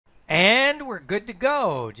And we're good to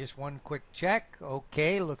go. Just one quick check.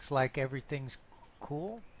 Okay, looks like everything's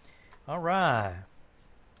cool. All right.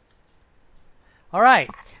 All right.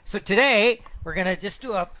 So today we're going to just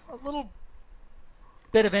do a little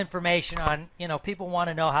bit of information on, people want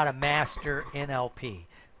to know how to master NLP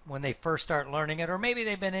when they first start learning it, or maybe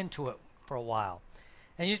they've been into it for a while.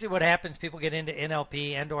 And usually what happens, people get into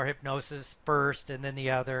NLP and or hypnosis first and then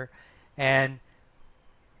the other, and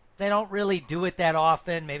they don't really do it that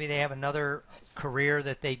often. Maybe they have another career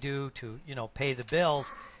that they do to, pay the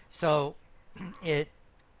bills. So it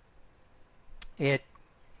they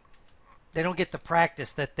don't get the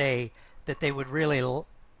practice that they would really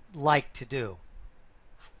like to do.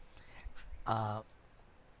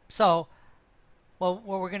 So what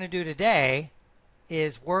we're going to do today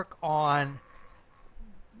is work on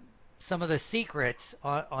some of the secrets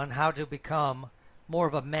on how to become more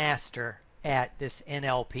of a master at this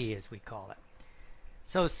NLP, as we call it.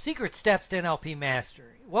 So secret steps to NLP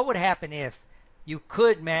mastery. What would happen if you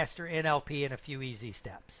could master NLP in a few easy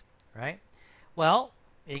steps, right? Well,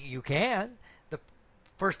 you can. The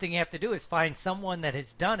first thing you have to do is find someone that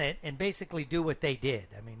has done it and basically do what they did.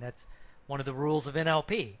 I mean, that's one of the rules of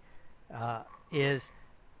NLP, is,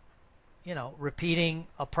 repeating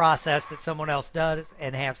a process that someone else does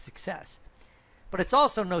and have success. But it's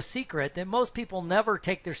also no secret that most people never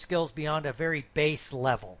take their skills beyond a very base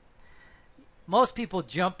level. Most people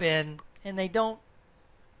jump in and they don't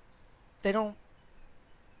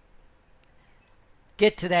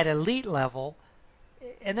get to that elite level,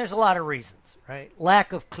 and there's a lot of reasons, right?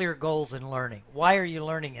 Lack of clear goals in learning. Why are you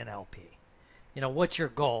learning NLP? What's your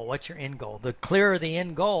goal? What's your end goal? The clearer the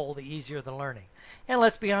end goal, the easier the learning. And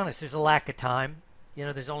let's be honest, there's a lack of time.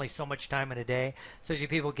 There's only so much time in a day. So as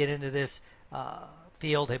people get into this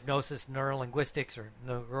field, hypnosis, neurolinguistics, or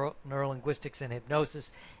neurolinguistics and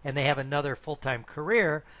hypnosis, and they have another full-time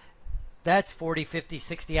career, that's 40, 50,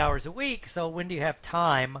 60 hours a week. So when do you have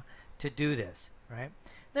time to do this, right?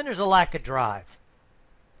 Then there's a lack of drive.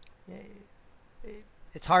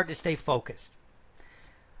 It's hard to stay focused.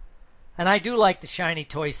 And I do like the shiny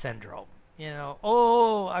toy syndrome.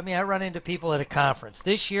 I run into people at a conference.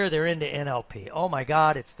 This year they're into NLP. Oh my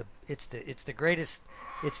God, it's the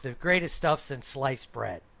greatest stuff since sliced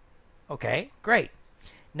bread. Okay, great.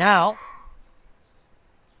 Now,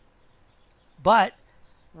 but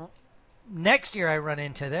next year I run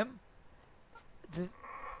into them.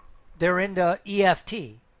 They're into EFT.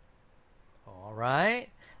 All right.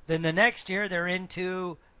 Then the next year they're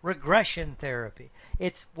into regression therapy.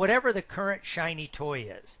 It's whatever the current shiny toy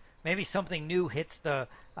is. Maybe something new hits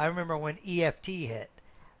I remember when EFT hit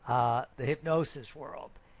the hypnosis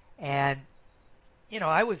world. And,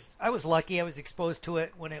 I was lucky. I was exposed to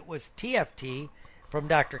it when it was TFT from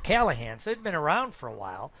Dr. Callahan. So it'd been around for a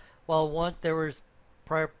while. Well, once there was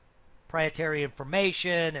proprietary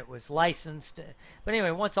information, it was licensed. But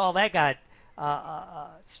anyway, once all that got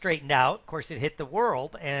straightened out, of course, it hit the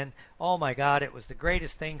world. And, oh, my God, it was the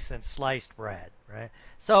greatest thing since sliced bread, right?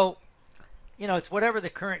 So, it's whatever the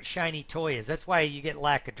current shiny toy is. That's why you get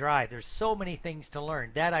lack of drive. There's so many things to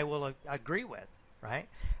learn. That I will agree with, right?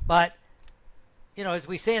 But, as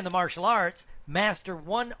we say in the martial arts, master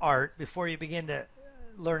one art before you begin to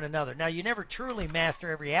learn another. Now, you never truly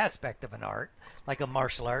master every aspect of an art, like a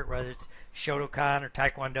martial art, whether it's Shotokan or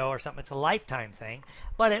Taekwondo or something. It's a lifetime thing.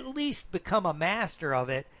 But at least become a master of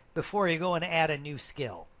it before you go and add a new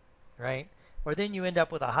skill, right? Or then you end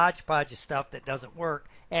up with a hodgepodge of stuff that doesn't work,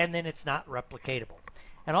 and then it's not replicatable.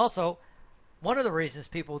 And also, one of the reasons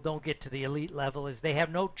people don't get to the elite level is they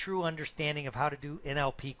have no true understanding of how to do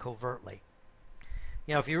NLP covertly.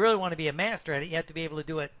 If you really want to be a master at it, you have to be able to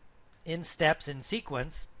do it in steps, in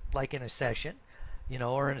sequence, like in a session,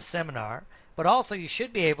 or in a seminar. But also, you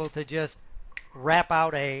should be able to just rap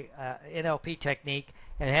out a NLP technique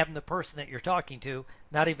and have the person that you're talking to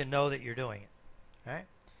not even know that you're doing it, right?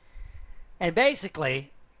 And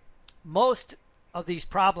basically, most of these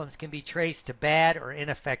problems can be traced to bad or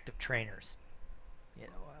ineffective trainers.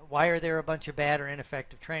 Why are there a bunch of bad or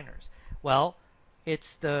ineffective trainers? Well,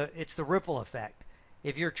 it's the ripple effect.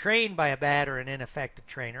 If you're trained by a bad or an ineffective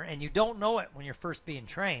trainer and you don't know it when you're first being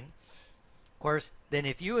trained, of course, then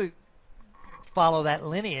if you follow that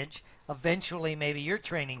lineage, eventually maybe you're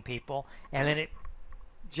training people and then it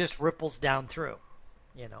just ripples down through,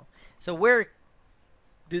 So where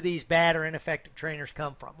do these bad or ineffective trainers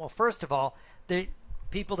come from? Well, first of all, the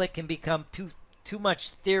people that can become too much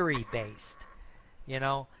theory based.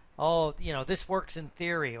 This works in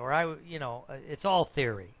theory, or it's all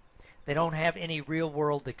theory. They don't have any real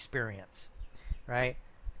world experience, right?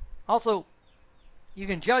 Also, you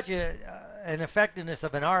can judge an effectiveness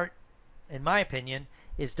of an art, in my opinion,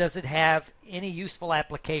 is, does it have any useful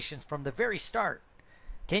applications from the very start?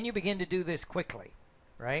 Can you begin to do this quickly,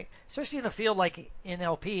 right? Especially in a field like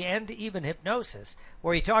NLP and even hypnosis,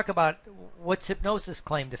 where you talk about what's hypnosis'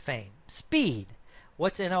 claim to fame? Speed.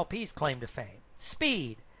 What's NLP's claim to fame?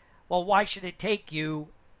 Speed. Well, why should it take you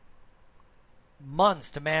months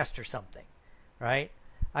to master something, right?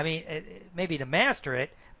 I mean, maybe to master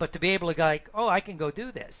it, but to be able to go like, oh, I can go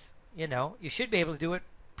do this. You know, you should be able to do it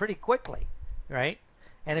pretty quickly, right?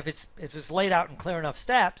 And if it's laid out in clear enough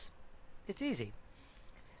steps, it's easy.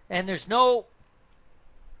 And there's no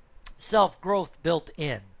self-growth built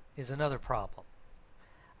in is another problem.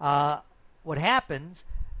 What happens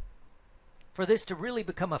for this to really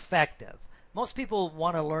become effective? Most people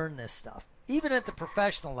want to learn this stuff, even at the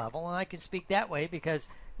professional level, and I can speak that way because,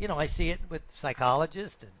 you know, I see it with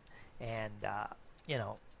psychologists and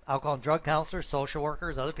alcohol and drug counselors, social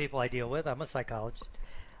workers, other people I deal with. I'm a psychologist.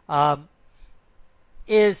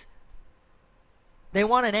 Is they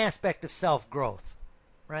want an aspect of self-growth,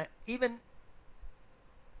 right? Even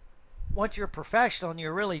once you're a professional and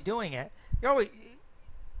you're really doing it, you're always,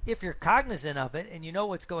 if you're cognizant of it and you know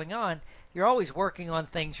what's going on, you're always working on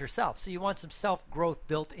things yourself. So you want some self-growth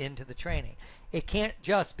built into the training. It can't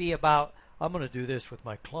just be about, I'm going to do this with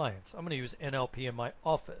my clients. I'm going to use NLP in my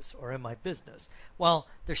office or in my business. Well,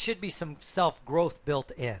 there should be some self-growth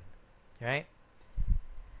built in, right?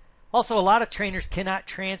 Also, a lot of trainers cannot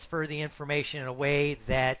transfer the information in a way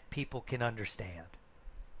that people can understand.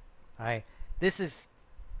 Right? This is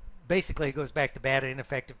basically, it goes back to bad and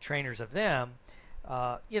ineffective trainers of them.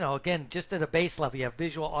 Again, just at a base level, you have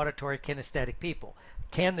visual, auditory, kinesthetic people.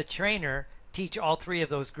 Can the trainer teach all three of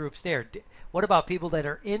those groups there? What about people that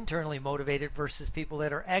are internally motivated versus people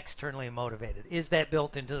that are externally motivated? Is that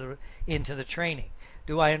built into the training?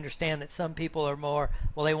 Do I understand that some people are more,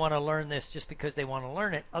 well, they want to learn this just because they want to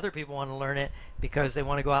learn it. Other people want to learn it because they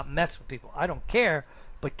want to go out and mess with people. I don't care,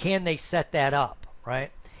 but can they set that up,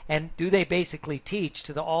 right? And do they basically teach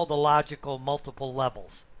to all the logical multiple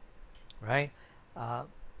levels, right?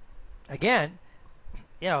 Again,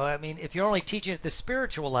 if you're only teaching at the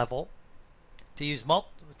spiritual level, to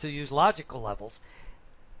use logical levels,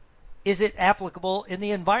 is it applicable in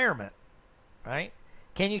the environment, right?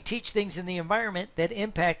 Can you teach things in the environment that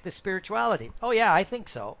impact the spirituality? Oh yeah, I think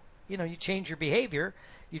so. You change your behavior,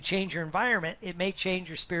 you change your environment, it may change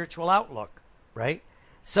your spiritual outlook, right?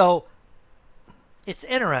 So it's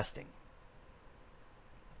interesting.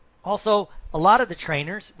 Also, a lot of the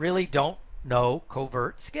trainers really don't know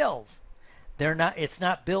covert skills. It's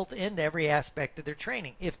not built into every aspect of their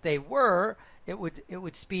training. If they were, it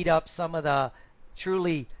would speed up some of the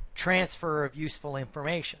truly transfer of useful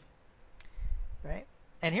information, right?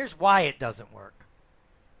 And here's why it doesn't work.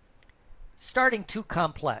 Starting too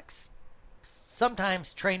complex.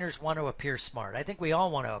 Sometimes trainers want to appear smart. I think we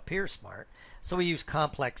all want to appear smart. So we use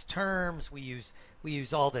complex terms. We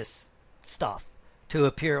use all this stuff to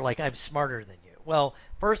appear like I'm smarter than you. Well,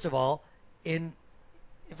 first of all, if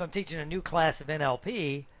I'm teaching a new class of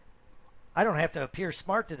NLP, I don't have to appear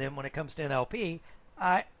smart to them when it comes to NLP.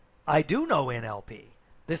 I do know NLP.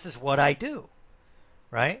 This is what I do,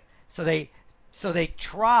 right? So they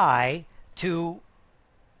try to,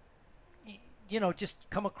 just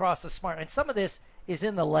come across as smart. And some of this is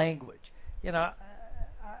in the language.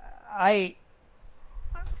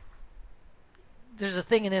 There's a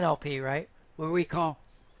thing in NLP, right, where we call,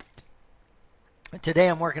 today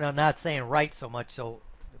I'm working on not saying right so much, so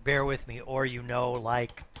bear with me, or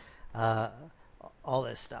all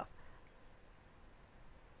this stuff.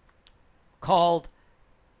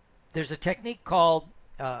 There's a technique called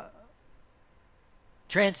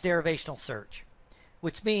transderivational search,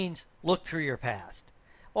 which means look through your past.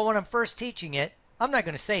 Well, when I'm first teaching it, I'm not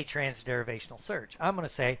going to say transderivational search. I'm going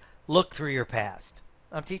to say look through your past.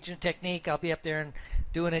 I'm teaching a technique. I'll be up there and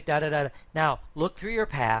doing it, da-da-da. Now, look through your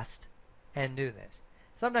past and do this.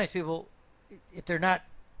 Sometimes people, if they're not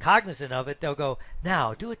cognizant of it, they'll go,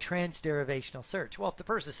 now, do a transderivational search. Well, if the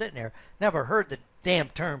person's sitting there, never heard the damn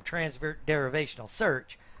term transderivational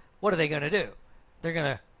search, what are they going to do? They're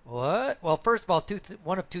going to, what? Well, first of all,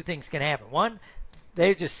 one of two things can happen. One,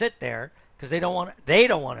 they just sit there because they don't want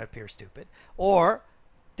to appear stupid. Or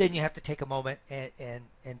then you have to take a moment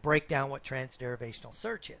and break down what transderivational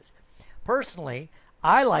search is. Personally,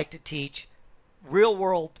 I like to teach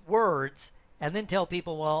real-world words and then tell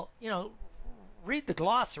people, well, read the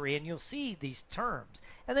glossary and you'll see these terms.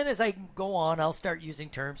 And then as I go on, I'll start using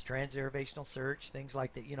terms, transderivational search, things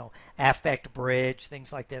like that, affect bridge,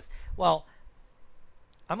 things like this. Well,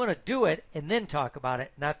 I'm going to do it and then talk about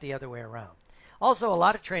it, not the other way around. Also, a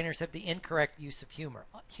lot of trainers have the incorrect use of humor.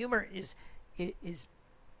 Humor is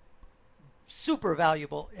super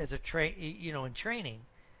valuable as a in training,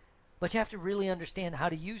 but you have to really understand how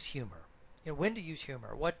to use humor, when to use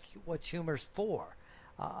humor, what's humor's for,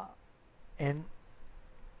 and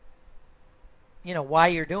why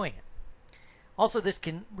you're doing it. Also, this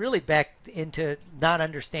can really back into not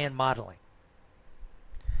understand modeling.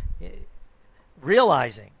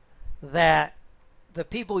 Realizing that the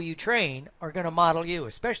people you train are going to model you,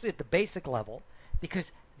 especially at the basic level,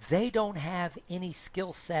 because they don't have any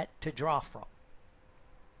skill set to draw from,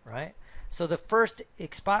 right? So the first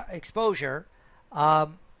exposure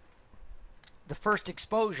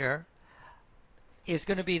is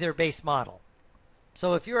going to be their base model.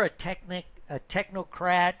 So if you're a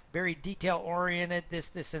technocrat, very detail-oriented,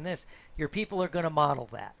 this, and this, your people are going to model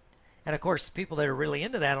that. And, of course, the people that are really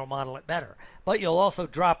into that will model it better. But you'll also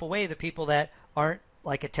drop away the people that aren't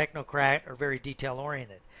like a technocrat or very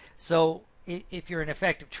detail-oriented. So if you're an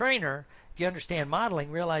effective trainer, if you understand modeling,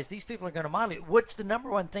 realize these people are going to model you. What's the number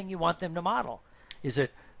one thing you want them to model? Is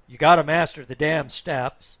it you got to master the damn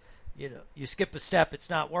steps? You skip a step, it's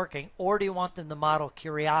not working. Or do you want them to model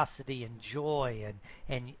curiosity and joy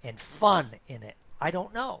and fun in it? I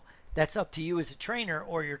don't know. That's up to you as a trainer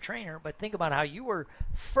or your trainer, but think about how you were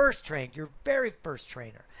first trained, your very first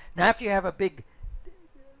trainer. Now, after you have a big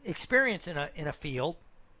experience in a field,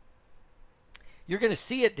 you're going to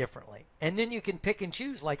see it differently. And then you can pick and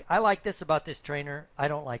choose, like, I like this about this trainer, I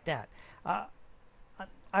don't like that. I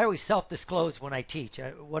always self-disclose when I teach.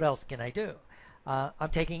 What else can I do?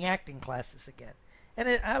 I'm taking acting classes again. And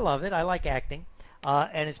I love it. I like acting.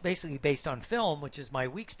 And it's basically based on film, which is my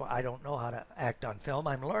weak spot. I don't know how to act on film.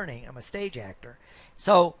 I'm learning. I'm a stage actor.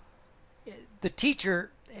 So the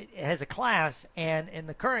teacher has a class, and in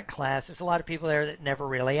the current class, there's a lot of people there that never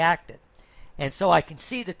really acted. And so I can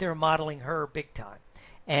see that they're modeling her big time.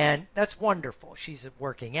 And that's wonderful. She's a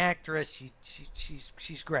working actress.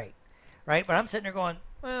 She's great. Right? But I'm sitting there going,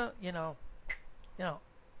 well,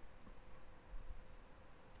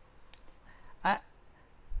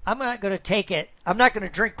 I'm not going to take it. I'm not going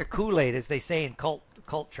to drink the Kool-Aid, as they say in cult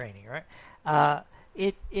training, right?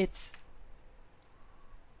 It's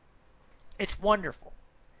wonderful,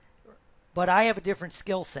 but I have a different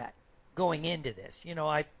skill set going into this.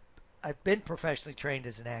 I've been professionally trained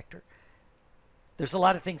as an actor. There's a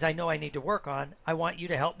lot of things I know I need to work on. I want you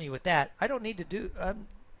to help me with that. I don't need to do.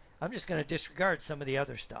 I'm just going to disregard some of the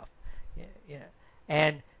other stuff. Yeah.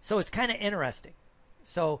 And so it's kind of interesting.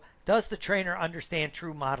 So does the trainer understand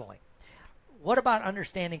true modeling? What about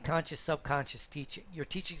understanding conscious, subconscious teaching? You're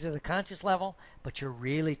teaching to the conscious level, but you're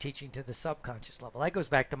really teaching to the subconscious level. That goes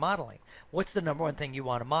back to modeling. What's the number one thing you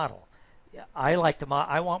want to model? I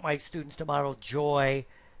want my students to model joy,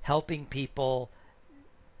 helping people,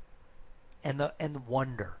 and the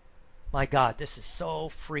wonder. My God, this is so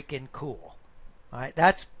freaking cool. All right,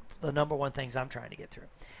 that's the number one things I'm trying to get through.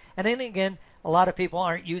 And then again, a lot of people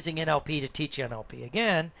aren't using NLP to teach NLP.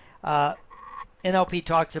 Again, NLP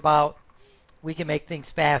talks about we can make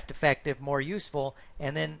things fast, effective, more useful,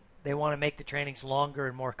 and then they want to make the trainings longer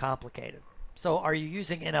and more complicated. So are you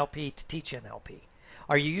using NLP to teach NLP?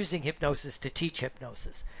 Are you using hypnosis to teach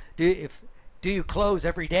hypnosis? Do you close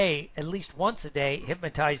every day, at least once a day,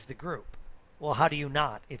 hypnotize the group? Well, how do you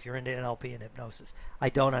not if you're into NLP and hypnosis? I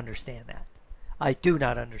don't understand that. I do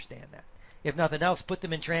not understand that. If nothing else, put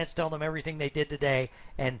them in trance, tell them everything they did today,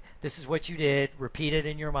 and this is what you did. Repeat it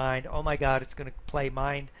in your mind. Oh my God, it's going to play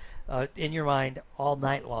in your mind all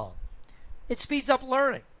night long. It speeds up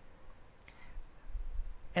learning.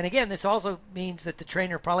 And again, this also means that the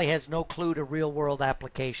trainer probably has no clue to real-world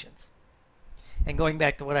applications. And going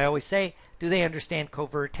back to what I always say, do they understand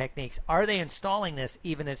covert techniques? Are they installing this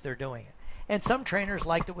even as they're doing it? And some trainers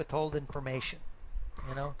like to withhold information.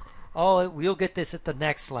 Oh, you'll get this at the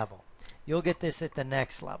next level. You'll get this at the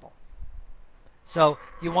next level. So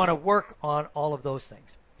you want to work on all of those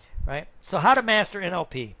things, right? So how to master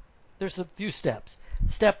NLP? There's a few steps.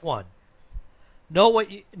 Step 1, know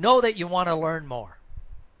that you want to learn more.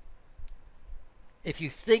 If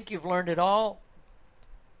you think you've learned it all,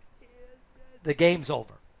 the game's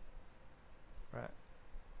over,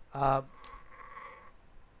 right?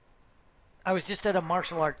 I was just at a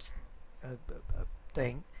martial arts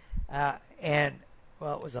thing, and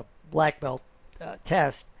it was a black belt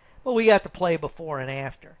test. Well, we got to play before and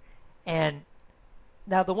after. And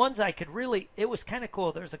now the ones I could really, it was kind of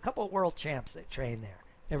cool. There's a couple of world champs that train there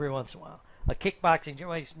every once in a while. A kickboxing,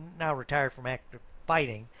 he's now retired from active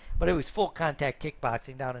fighting, but it was full contact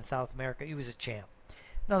kickboxing down in South America. He was a champ.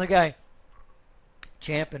 Another guy,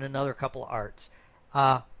 champ in another couple of arts.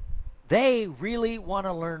 They really want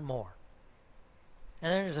to learn more.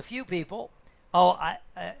 And then there's a few people, no,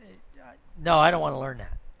 I don't want to learn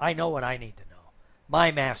that. I know what I need to know.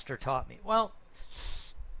 My master taught me. Well,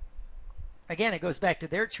 again, it goes back to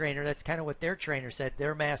their trainer. That's kind of what their trainer said.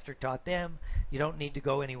 Their master taught them. You don't need to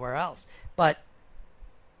go anywhere else. But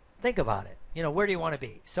think about it. Where do you want to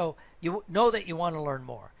be? So you know that you want to learn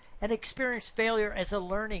more. And experience failure as a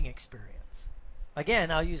learning experience.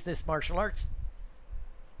 Again, I'll use this martial arts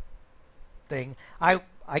thing. I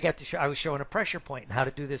was showing a pressure point and how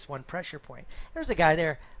to do this one pressure point. There's a guy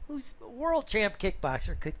there who's a world champ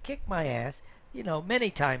kickboxer, could kick my ass,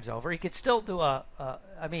 many times over. He could still do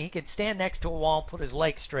he could stand next to a wall and put his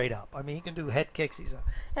legs straight up. He can do head kicks.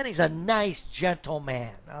 He's a nice, gentle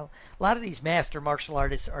man. A lot of these master martial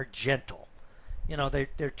artists are gentle.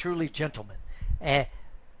 They're truly gentlemen.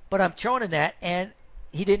 But I'm showing him that, and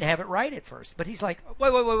he didn't have it right at first. But he's like,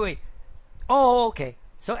 wait. Oh, okay.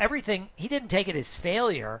 So everything, he didn't take it as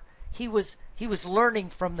failure. He was learning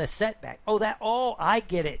from the setback. I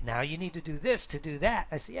get it now. You need to do this to do that.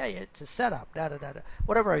 I said, yeah, it's a setup.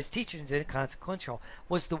 Whatever I was teaching is inconsequential.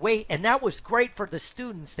 Was the way, and that was great for the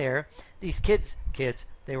students there. These kids,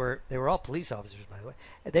 they were all police officers, by the way.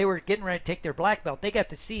 They were getting ready to take their black belt. They got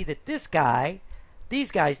to see that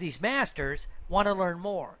these masters want to learn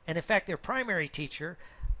more. And in fact, their primary teacher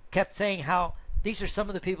kept saying how these are some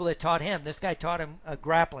of the people that taught him. This guy taught him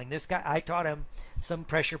grappling. I taught him some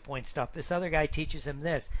pressure point stuff. This other guy teaches him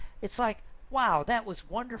this. It's like, wow, that was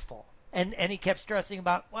wonderful. And he kept stressing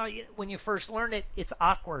about, when you first learn it, it's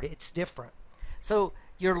awkward. It's different. So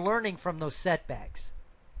you're learning from those setbacks.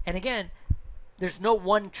 And again, there's no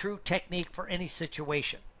one true technique for any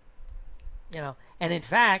situation. And in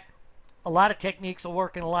fact, a lot of techniques will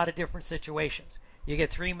work in a lot of different situations. You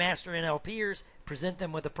get 3 master NLPers, present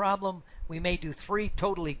them with a problem. We may do 3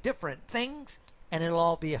 totally different things, and it'll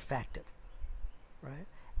all be effective. Right?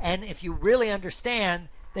 And if you really understand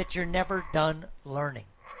that you're never done learning,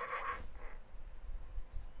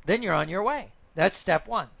 then you're on your way. That's step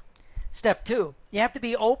 1. Step 2, you have to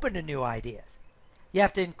be open to new ideas. You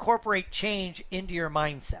have to incorporate change into your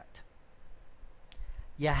mindset.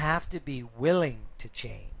 You have to be willing to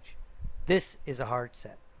change. This is a hard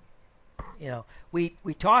set.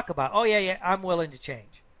 We talk about, I'm willing to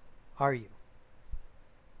change. Are you?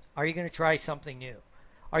 Are you going to try something new?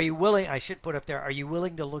 Are you willing, I should put up there, are you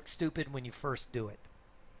willing to look stupid when you first do it?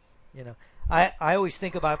 I always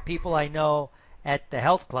think about people I know at the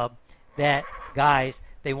health club that guys,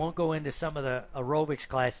 they won't go into some of the aerobics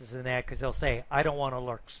classes and that because they'll say, I don't want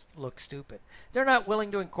to look stupid. They're not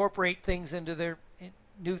willing to incorporate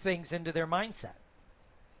new things into their mindset.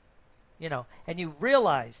 And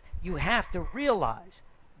you have to realize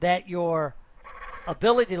that your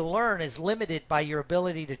ability to learn is limited by your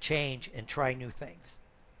ability to change and try new things.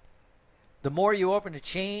 The more you open to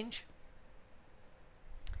change,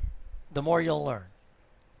 the more you'll learn.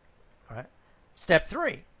 All right. Step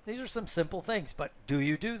 3. These are some simple things, but do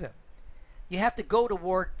you do them? You have to go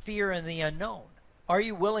toward fear and the unknown. Are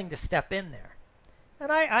you willing to step in there?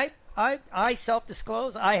 And I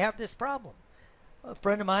self-disclose, I have this problem. A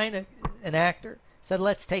friend of mine, an actor, said,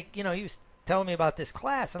 let's take, he was telling me about this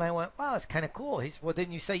class, and I went, wow, that's kind of cool. He said, well,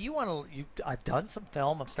 didn't you say I've done some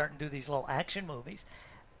film. I'm starting to do these little action movies.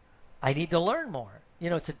 I need to learn more.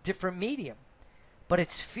 It's a different medium. But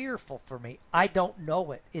it's fearful for me. I don't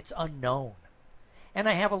know it. It's unknown. And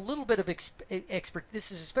I have a little bit of this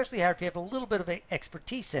is especially hard if you have a little bit of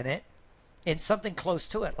expertise in it, in something close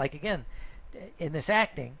to it. Like, again, in this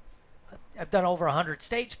acting, I've done over 100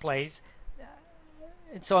 stage plays,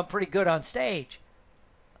 and so I'm pretty good on stage.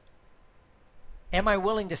 Am I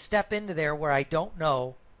willing to step into there where I don't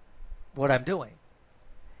know what I'm doing?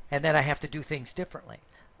 And then I have to do things differently.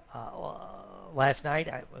 Last night,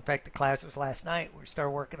 in fact, the class was last night, we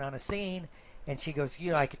started working on a scene, and she goes,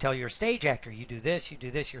 I could tell you're a stage actor. You do this,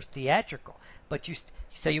 you're theatrical. But you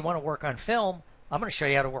say you want to work on film, I'm going to show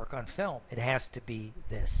you how to work on film. It has to be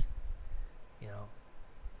this.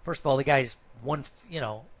 First of all, the guy's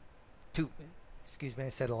excuse me, I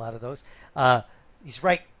said a lot of those. He's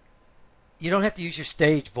right. You don't have to use your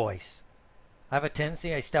stage voice. I have a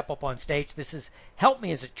tendency, I step up on stage. This has helped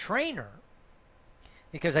me as a trainer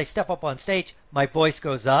because I step up on stage, my voice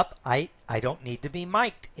goes up. I don't need to be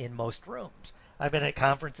mic'd in most rooms. I've been at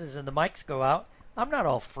conferences and the mics go out. I'm not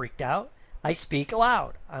all freaked out. I speak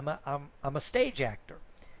loud. I'm a stage actor.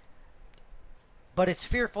 But it's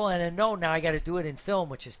fearful, and I know now I got to do it in film,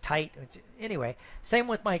 which is tight. Anyway, same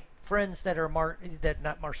with my friends that are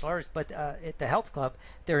not martial artists, but at the health club,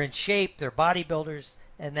 they're in shape, they're bodybuilders,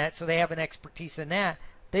 and that, so they have an expertise in that.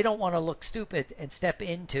 They don't want to look stupid and step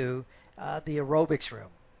into the aerobics room.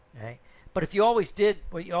 Okay? But if you always did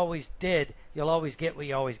what you always did, you'll always get what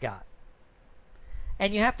you always got.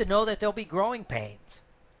 And you have to know that there'll be growing pains.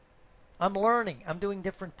 I'm learning. I'm doing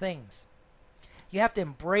different things. You have to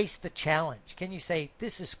embrace the challenge. Can you say,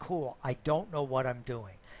 this is cool. I don't know what I'm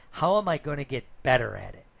doing. How am I going to get better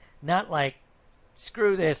at it? Not like,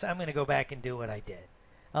 screw this. I'm going to go back and do what I did.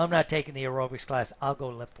 I'm not taking the aerobics class. I'll go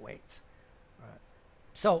lift weights. Right.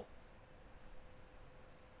 So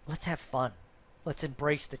let's have fun. Let's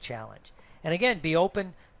embrace the challenge. And again, be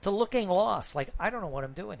open to looking lost. Like, I don't know what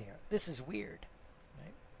I'm doing here. This is weird.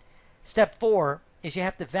 Right? Step 4 is you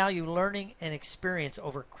have to value learning and experience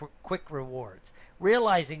over quick rewards.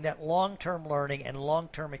 Realizing that long-term learning and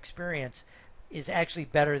long-term experience is actually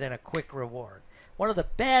better than a quick reward. One of the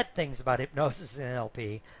bad things about hypnosis and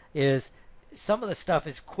NLP is some of the stuff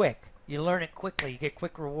is quick. You learn it quickly. You get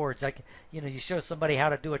quick rewards. Like, you show somebody how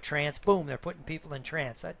to do a trance. Boom, they're putting people in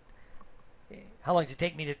trance. How long does it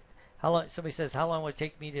take me to? Somebody says, how long would it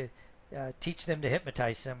take me to teach them to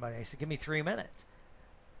hypnotize somebody? I said, give me 3 minutes.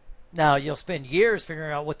 Now, you'll spend years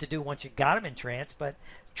figuring out what to do once you got them in trance, but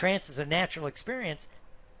trance is a natural experience.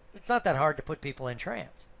 It's not that hard to put people in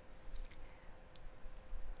trance.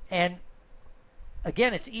 And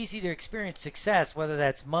again, it's easy to experience success, whether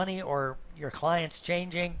that's money or your clients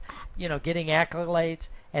changing, getting accolades,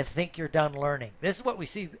 and think you're done learning. This is what we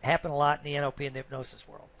see happen a lot in the NLP and the hypnosis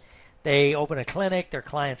world. They open a clinic, their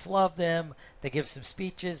clients love them, they give some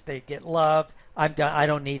speeches, they get loved. I'm done. I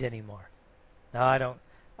don't need any more. No, I don't.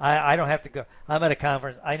 I don't have to go. I'm at a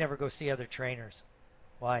conference. I never go see other trainers.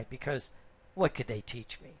 Why? Because what could they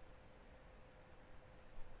teach me?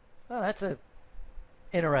 Well, that's an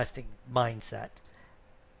interesting mindset.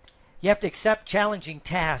 You have to accept challenging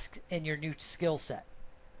tasks in your new skill set.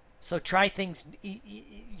 So try things.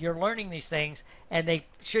 You're learning these things, and they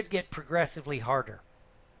should get progressively harder.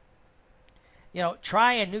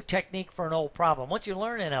 Try a new technique for an old problem. Once you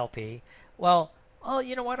learn NLP, well, oh,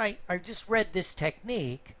 you know what? I just read this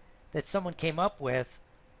technique that someone came up with,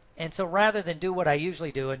 and so rather than do what I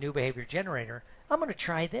usually do, a new behavior generator, I'm going to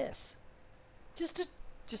try this, just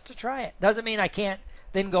to try it. Doesn't mean I can't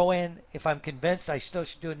then go in if I'm convinced I still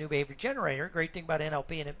should do a new behavior generator. Great thing about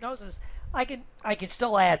NLP and hypnosis, I can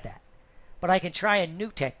still add that, but I can try a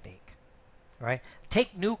new technique, right?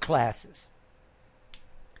 Take new classes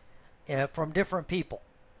from different people,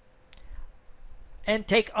 and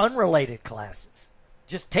take unrelated classes.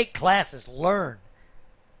 Just take classes, learn,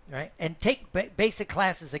 right? And take basic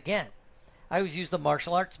classes again. I always use the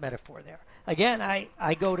martial arts metaphor there. Again,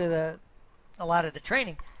 I go to a lot of the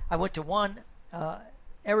training. I went to one.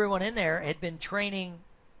 Everyone in there had been training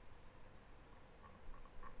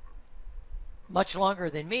much longer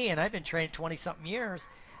than me, and I've been training 20-something years,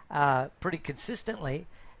 pretty consistently.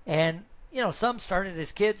 And some started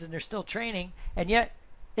as kids and they're still training, and yet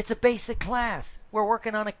it's a basic class. We're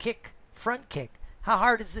working on a front kick. How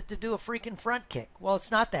hard is it to do a freaking front kick? Well,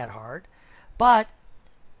 it's not that hard. But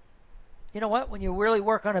you know what? When you really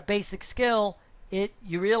work on a basic skill,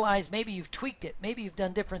 you realize maybe you've tweaked it. Maybe you've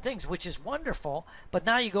done different things, which is wonderful. But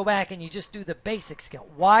now you go back and you just do the basic skill.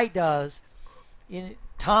 Why does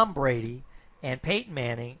Tom Brady and Peyton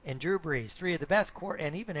Manning and Drew Brees, three of the best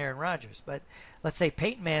and even Aaron Rodgers, but let's say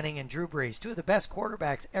Peyton Manning and Drew Brees, two of the best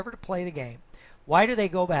quarterbacks ever to play the game, why do they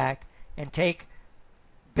go back and take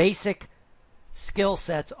basic skill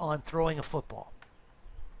sets on throwing a football?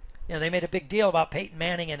 They made a big deal about Peyton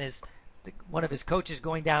Manning and one of his coaches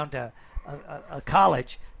going down to a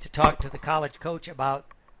college to talk to the college coach about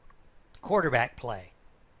quarterback play.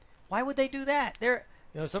 Why would they do that?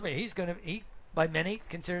 He by many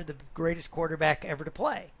considered the greatest quarterback ever to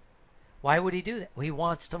play. Why would he do that? Well, he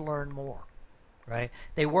wants to learn more, right?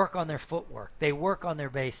 They work on their footwork. They work on their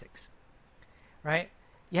basics, right?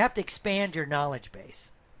 You have to expand your knowledge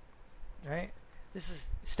base, right? This is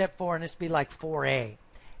step 4, and this would be like 4A.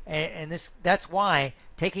 And that's why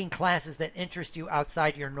taking classes that interest you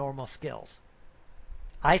outside your normal skills.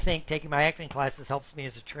 I think taking my acting classes helps me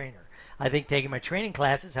as a trainer. I think taking my training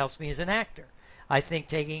classes helps me as an actor. I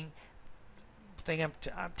think I'm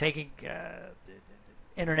taking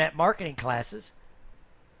internet marketing classes.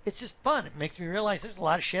 It's just fun. It makes me realize there's a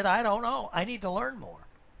lot of shit I don't know. I need to learn more.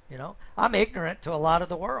 I'm ignorant to a lot of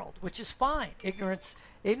the world, which is fine. Ignorance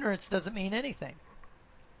doesn't mean anything.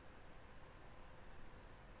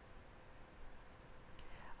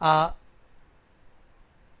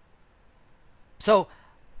 So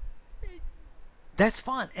that's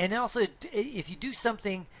fun. And also, if you do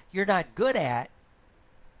something you're not good at,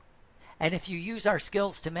 and if you use our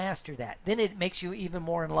skills to master that, then it makes you even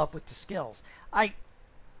more in love with the skills.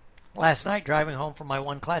 Last night, driving home from my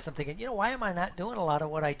one class, I'm thinking, why am I not doing a lot of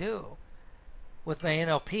what I do with my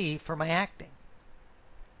NLP for my acting?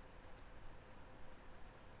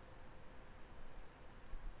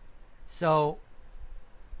 So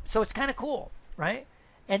So it's kind of cool, right?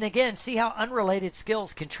 And again, see how unrelated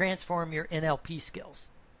skills can transform your NLP skills.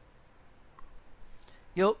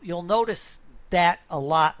 You'll notice that a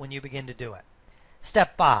lot when you begin to do it.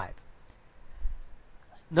 Step 5.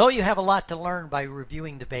 Know you have a lot to learn by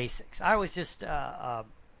reviewing the basics. I was just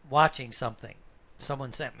watching something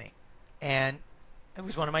someone sent me, and it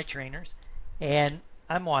was one of my trainers, and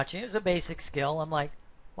I'm watching. It was a basic skill. I'm like,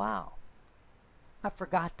 wow, I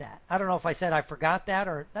forgot that. I don't know if I said I forgot that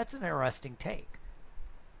or that's an interesting take.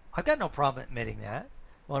 I've got no problem admitting that.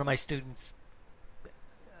 One of my students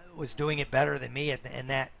was doing it better than me, and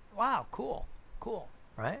that, wow, cool,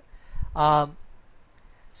 right?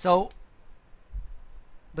 So,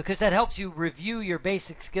 because that helps you review your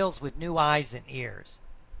basic skills with new eyes and ears.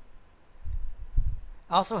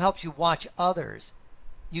 Also helps you watch others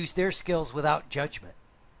use their skills without judgment.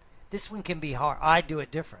 This one can be hard. I do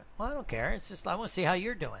it different. Well, I don't care. It's just I want to see how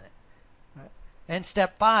you're doing it. Right? And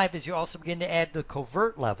step 5 is you also begin to add the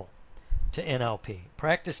covert level to NLP.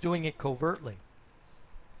 Practice doing it covertly.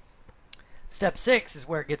 Step 6 is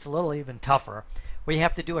where it gets a little even tougher, where you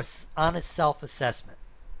have to do an honest self-assessment.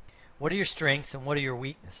 What are your strengths and what are your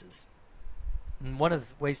weaknesses? And one of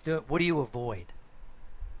the ways to do it, what do you avoid?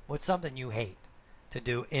 What's something you hate to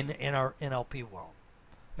do in our NLP world?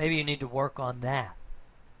 Maybe you need to work on that.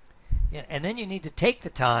 Yeah, and then you need to take the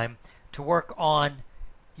time to work on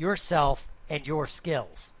yourself and your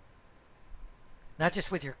skills. Not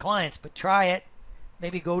just with your clients, but try it.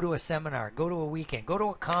 Maybe go to a seminar, go to a weekend, go to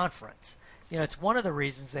a conference. It's one of the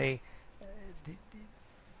reasons they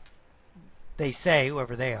say,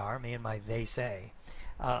 whoever they are, me and my they say,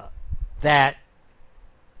 that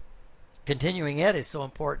continuing ed is so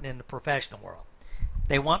important in the professional world.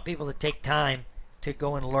 They want people to take time to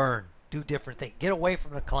go and learn, do different things, get away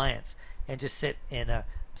from the clients and just sit in a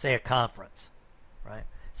conference, right?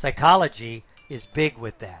 Psychology is big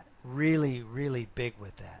with that, really, really big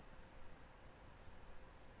with that.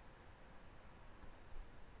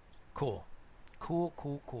 Cool.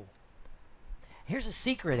 Here's a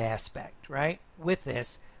secret aspect, right, with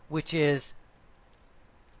this, which is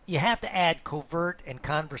you have to add covert and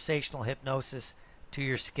conversational hypnosis to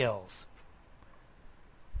your skills.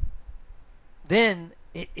 Then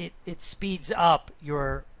it speeds up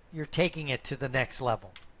your taking it to the next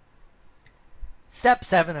level. Step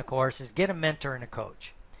 7, of course, is get a mentor and a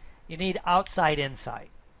coach. You need outside insight.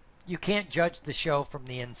 You can't judge the show from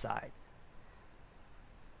the inside.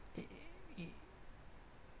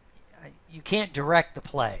 You can't direct the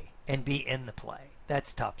play and be in the play.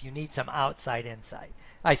 That's tough. You need some outside insight.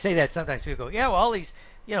 I say that sometimes people go, yeah, well, all these,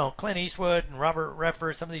 Clint Eastwood and Robert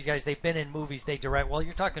Redford, some of these guys, they've been in movies, they direct. Well,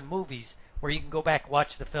 you're talking movies where you can go back,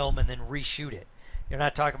 watch the film, and then reshoot it. You're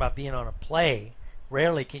not talking about being on a play.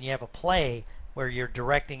 Rarely can you have a play where you're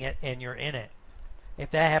directing it and you're in it. If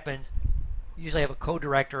that happens, you usually have a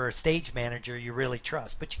co-director or a stage manager you really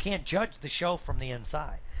trust. But you can't judge the show from the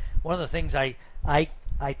inside. One of the things I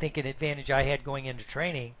think an advantage I had going into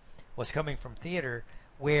training was coming from theater,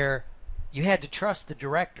 where you had to trust the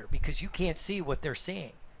director because you can't see what they're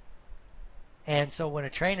seeing. And so when I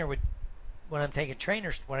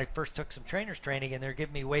first took some trainers training and they're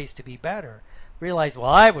giving me ways to be better, realized, well,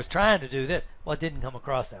 I was trying to do this. Well, it didn't come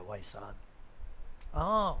across that way, son.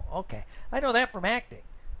 Oh, okay. I know that from acting.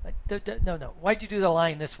 No. Why'd you do the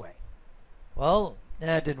line this way? Well,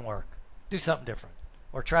 it didn't work. Do something different.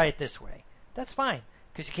 Or try it this way. That's fine,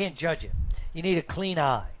 because you can't judge it. You need a clean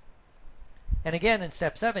eye. And again, in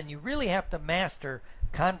step 7, you really have to master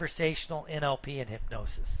conversational NLP and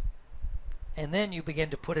hypnosis. And then you begin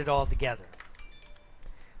to put it all together.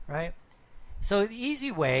 Right? So the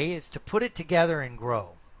easy way is to put it together and grow.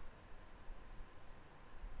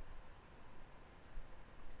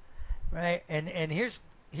 Right? And here's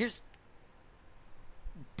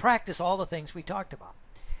practice all the things we talked about.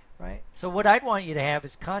 Right? So what I'd want you to have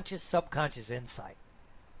is conscious, subconscious insight.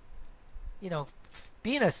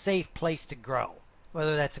 Be in a safe place to grow,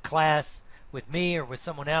 whether that's a class with me or with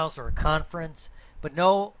someone else or a conference, but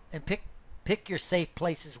know and pick your safe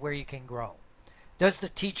places where you can grow. Does the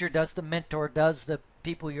teacher, does the mentor, does the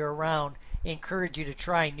people you're around encourage you to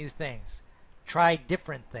try new things, try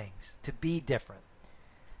different things, to be different,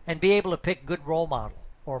 and be able to pick good role model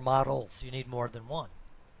or models? You need more than one.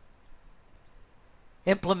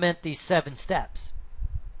 Implement these 7 steps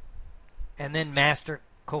and then master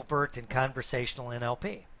covert and conversational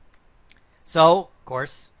NLP. So, of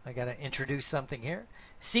course, I got to introduce something here.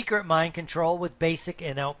 Secret mind control with basic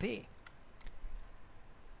NLP.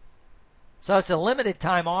 So it's a limited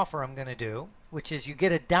time offer I'm going to do, which is you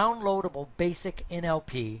get a downloadable basic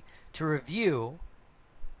NLP to review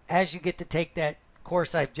as you get to take that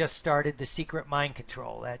course I've just started, The Secret Mind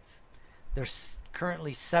Control. There's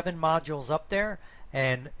currently 7 modules up there,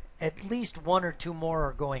 and at least 1 or 2 more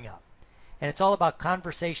are going up. And it's all about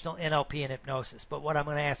conversational NLP and hypnosis. But what I'm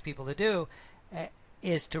going to ask people to do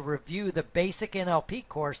is to review the basic NLP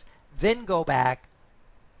course, then go back,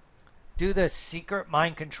 do the Secret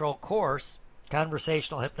Mind Control course,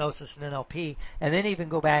 conversational hypnosis and NLP, and then even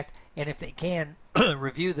go back and, if they can,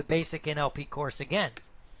 review the basic NLP course again.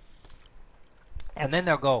 And then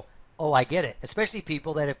they'll go, oh, I get it. Especially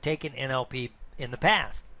people that have taken NLP in the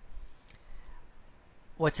past.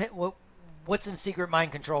 What's in Secret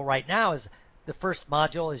Mind Control right now is the first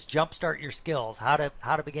module is Jumpstart Your Skills, how to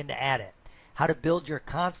begin to add it, how to build your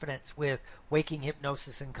confidence with waking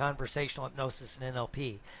hypnosis and conversational hypnosis and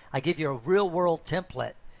NLP. I give you a real-world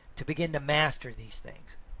template to begin to master these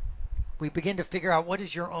things. We begin to figure out, what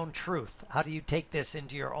is your own truth? How do you take this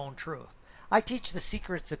into your own truth? I teach the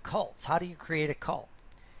secrets of cults. How do you create a cult?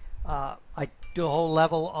 I do a whole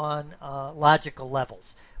level on logical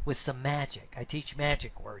levels with some magic. I teach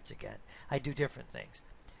magic words again. I do different things.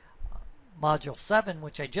 Module 7,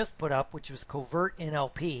 which I just put up, which was Covert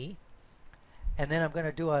NLP. And then I'm going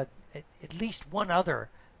to do at least one other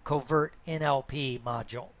Covert NLP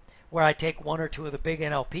module, where I take 1 or 2 of the big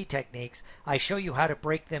NLP techniques. I show you how to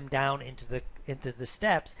break them down into the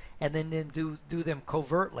steps, and then do them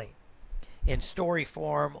covertly in story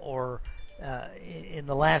form, or in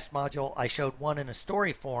the last module I showed one in a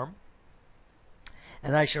story form,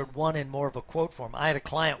 and I showed one in more of a quote form. I had a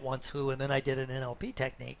client once and then I did an NLP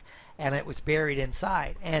technique, and it was buried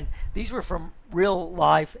inside. And these were from real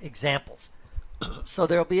life examples. So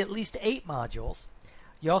there'll be at least 8 modules.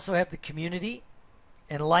 You also have the community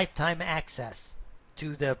and lifetime access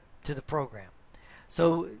to the program.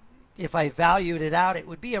 So if I valued it out, it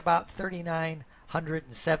would be about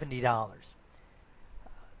 $3,970.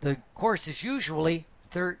 The course is usually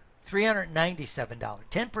 $397,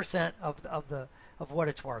 10% of what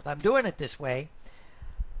it's worth. I'm doing it this way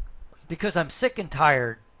because I'm sick and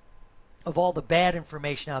tired of all the bad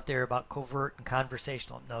information out there about covert and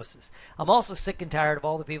conversational hypnosis. I'm also sick and tired of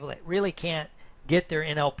all the people that really can't get their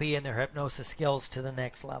NLP and their hypnosis skills to the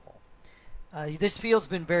next level. This field's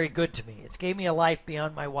been very good to me. It's gave me a life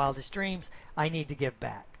beyond my wildest dreams. I need to give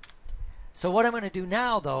back. So what I'm going to do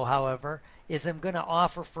now, though, however, is I'm going to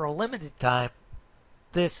offer for a limited time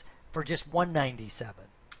this for just $197.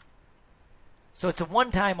 So it's a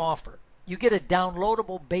one-time offer. You get a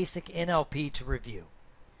downloadable basic NLP to review.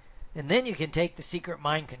 And then you can take the Secret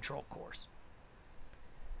Mind Control course,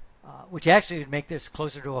 which actually would make this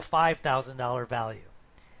closer to a $5,000 value.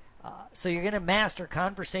 So you're going to master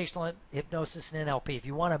conversational hypnosis and NLP. If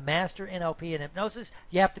you want to master NLP and hypnosis,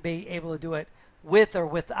 you have to be able to do it with or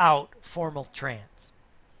without formal trance.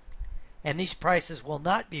 And these prices will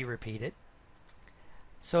not be repeated.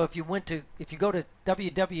 So if you go to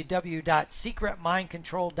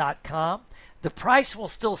www.secretmindcontrol.com, the price will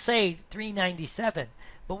still say $397,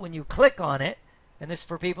 but when you click on it, and this is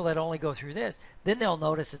for people that only go through this, then they'll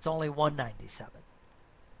notice it's only $197.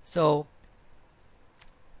 So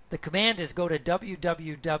the command is go to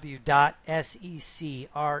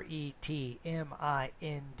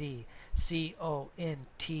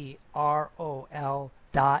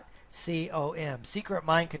www.secretmindcontrol.com,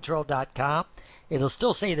 secretmindcontrol.com. It'll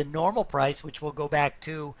still say the normal price, which we'll go back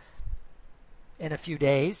to in a few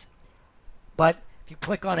days. But if you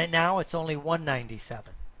click on it now, it's only $197.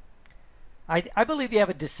 I believe you have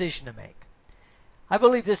a decision to make. I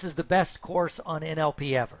believe this is the best course on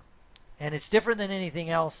NLP ever. And it's different than anything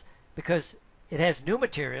else because it has new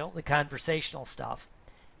material, the conversational stuff,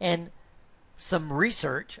 and some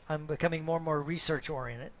research. I'm becoming more and more research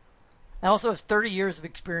oriented. I also have 30 years of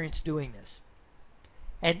experience doing this.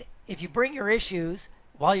 And if you bring your issues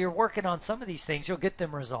while you're working on some of these things, you'll get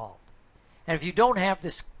them resolved. And if you don't have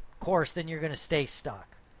this course, then you're going to stay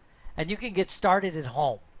stuck. And you can get started at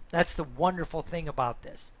home. That's the wonderful thing about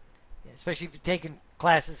this. Especially if you've taken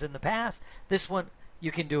classes in the past, this one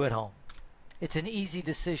you can do at home. It's an easy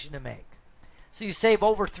decision to make. So you save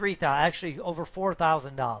over $3,000, actually over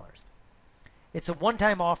 $4,000. It's a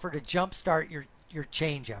one-time offer to jumpstart your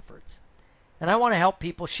change efforts. And I want to help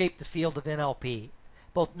people shape the field of NLP,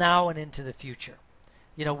 both now and into the future.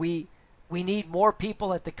 You know, we need more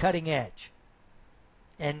people at the cutting edge.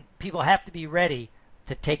 And people have to be ready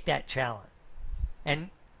to take that challenge. And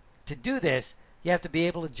to do this, you have to be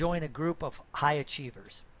able to join a group of high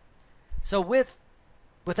achievers. So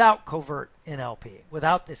without covert NLP,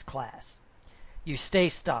 without this class, you stay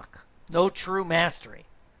stuck. No true mastery.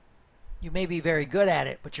 You may be very good at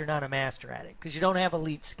it, but you're not a master at it because you don't have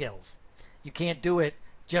elite skills. You can't do it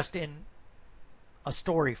just in a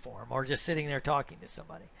story form or just sitting there talking to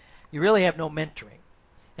somebody. You really have no mentoring,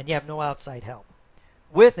 and you have no outside help.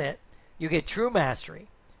 With it, you get true mastery,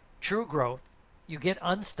 true growth, you get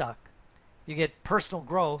unstuck, you get personal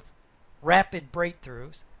growth, rapid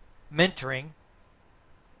breakthroughs, mentoring,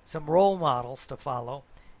 some role models to follow,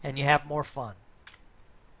 and you have more fun.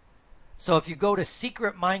 So if you go to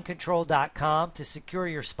secretmindcontrol.com to secure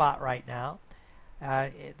your spot right now,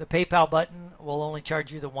 the PayPal button will only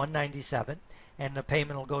charge you the $197, and the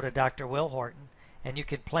payment will go to Dr. Will Horton, and you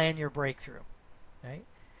can plan your breakthrough. Right?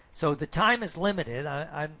 So the time is limited.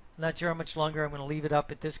 I'm not sure how much longer I'm going to leave it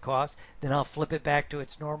up at this cost. Then I'll flip it back to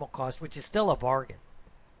its normal cost, which is still a bargain.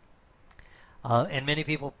 And many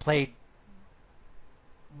people paid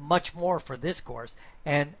much more for this course.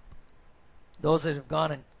 And those that have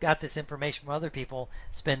gone and got this information from other people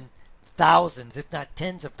spend thousands, if not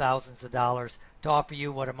tens of thousands of dollars to offer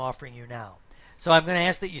you what I'm offering you now. So I'm going to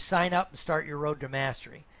ask that you sign up and start your road to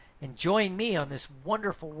mastery. And join me on this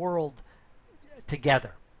wonderful world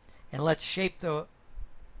together. And let's shape the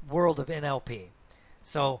world of NLP.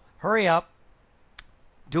 So hurry up.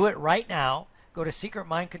 Do it right now. Go to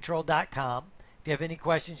secretmindcontrol.com. If you have any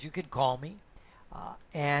questions, you can call me.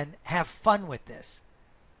 And have fun with this.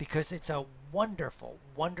 Because it's a wonderful,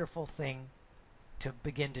 wonderful thing to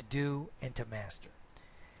begin to do and to master.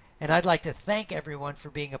 And I'd like to thank everyone for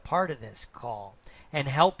being a part of this call and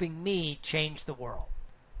helping me change the world.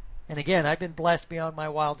 And again, I've been blessed beyond my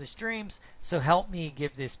wildest dreams, so help me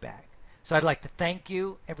give this back. So I'd like to thank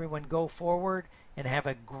you. Everyone go forward and have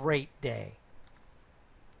a great day.